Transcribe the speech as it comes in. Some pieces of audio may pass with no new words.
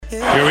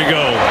Here we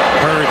go.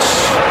 Hurts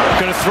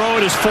going to throw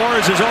it as far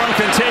as his arm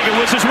can take it,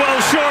 which is well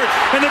short.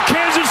 And the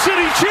Kansas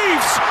City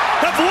Chiefs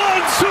have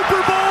won Super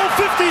Bowl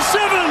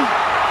 57.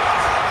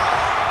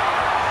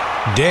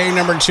 Day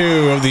number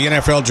 2 of the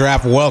NFL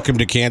Draft. Welcome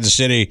to Kansas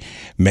City.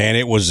 Man,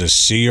 it was a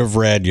sea of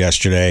red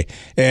yesterday.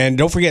 And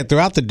don't forget,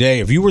 throughout the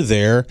day, if you were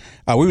there,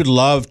 we would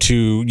love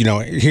to,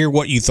 hear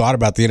what you thought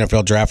about the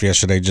NFL Draft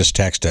yesterday. Just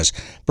text us.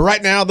 But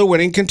right now, the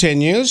winning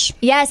continues.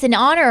 Yes, in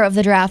honor of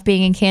the draft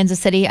being in Kansas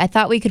City, I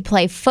thought we could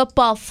play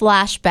football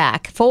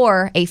flashback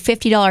for a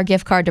 $50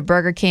 gift card to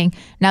Burger King.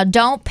 Now,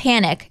 don't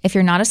panic if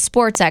you're not a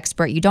sports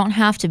expert. You don't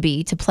have to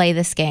be to play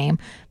this game.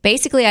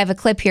 Basically, I have a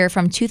clip here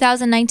from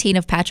 2019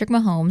 of Patrick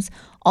Mahomes.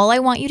 All I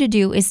want you to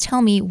do is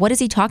tell me, what is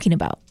he talking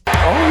about? Oh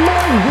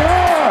my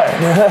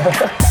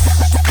God!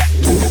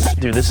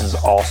 Dude, this is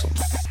awesome.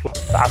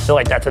 I feel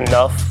like that's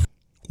enough.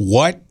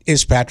 What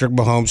is Patrick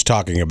Mahomes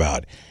talking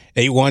about?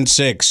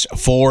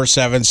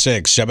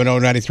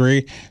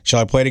 816-476-7093.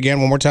 Shall I play it again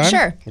one more time?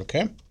 Sure.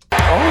 Okay.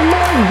 Oh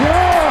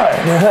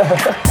my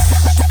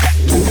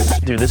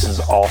God! Dude, this is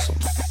awesome.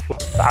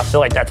 I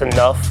feel like that's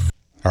enough.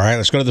 All right,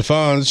 let's go to the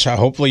phones.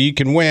 Hopefully you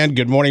can win.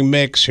 Good morning,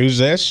 Mix. Who's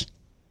this?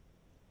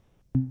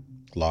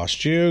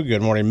 Lost you.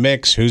 Good morning,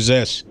 Mix. Who's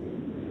this?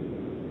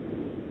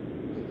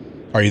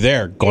 Are you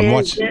there? Going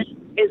once.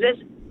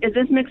 Is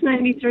this Mix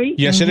 93?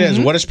 Yes, it is.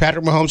 What is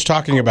Patrick Mahomes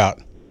talking about?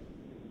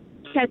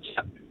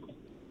 Ketchup.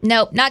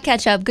 Nope, not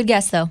ketchup. Good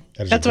guess, though.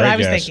 That's what I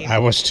was thinking. I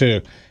was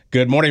too.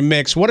 Good morning,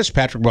 Mix. What is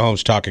Patrick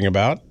Mahomes talking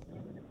about?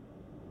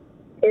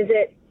 Is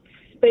it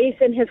space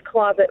in his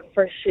closet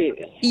for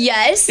shoes?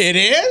 Yes. It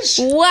is?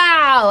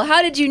 Wow.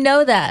 How did you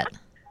know that?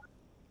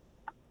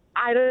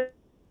 I've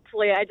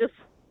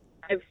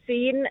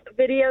seen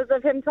videos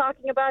of him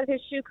talking about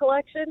his shoe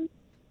collection.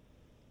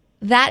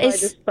 That So is. I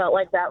just felt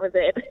like that was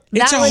it.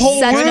 It's That a was whole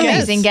such an room.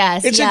 amazing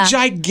guess. It's Yeah. a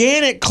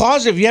gigantic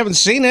closet if you haven't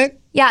seen it.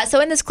 Yeah, so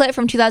in this clip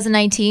from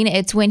 2019,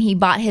 it's when he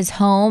bought his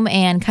home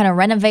and kind of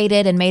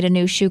renovated and made a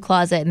new shoe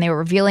closet, and they were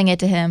revealing it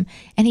to him.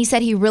 And he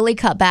said he really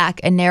cut back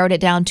and narrowed it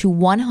down to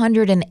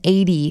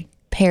 180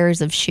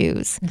 pairs of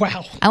shoes.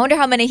 Wow. I wonder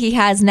how many he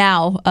has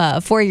now,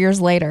 4 years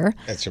later.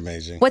 That's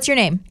amazing. What's your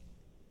name?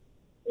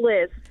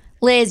 Liz.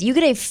 Liz, you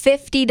get a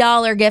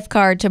 $50 gift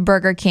card to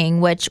Burger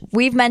King, which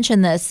we've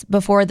mentioned this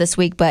before this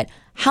week, but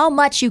how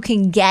much you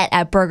can get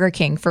at Burger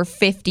King for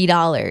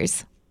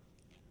 $50?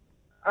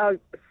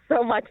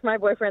 So much. My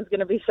boyfriend's going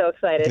to be so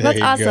excited. There That's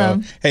you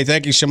awesome. go. Hey,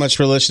 thank you so much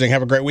for listening.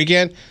 Have a great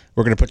weekend.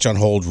 We're going to put you on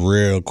hold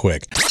real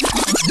quick.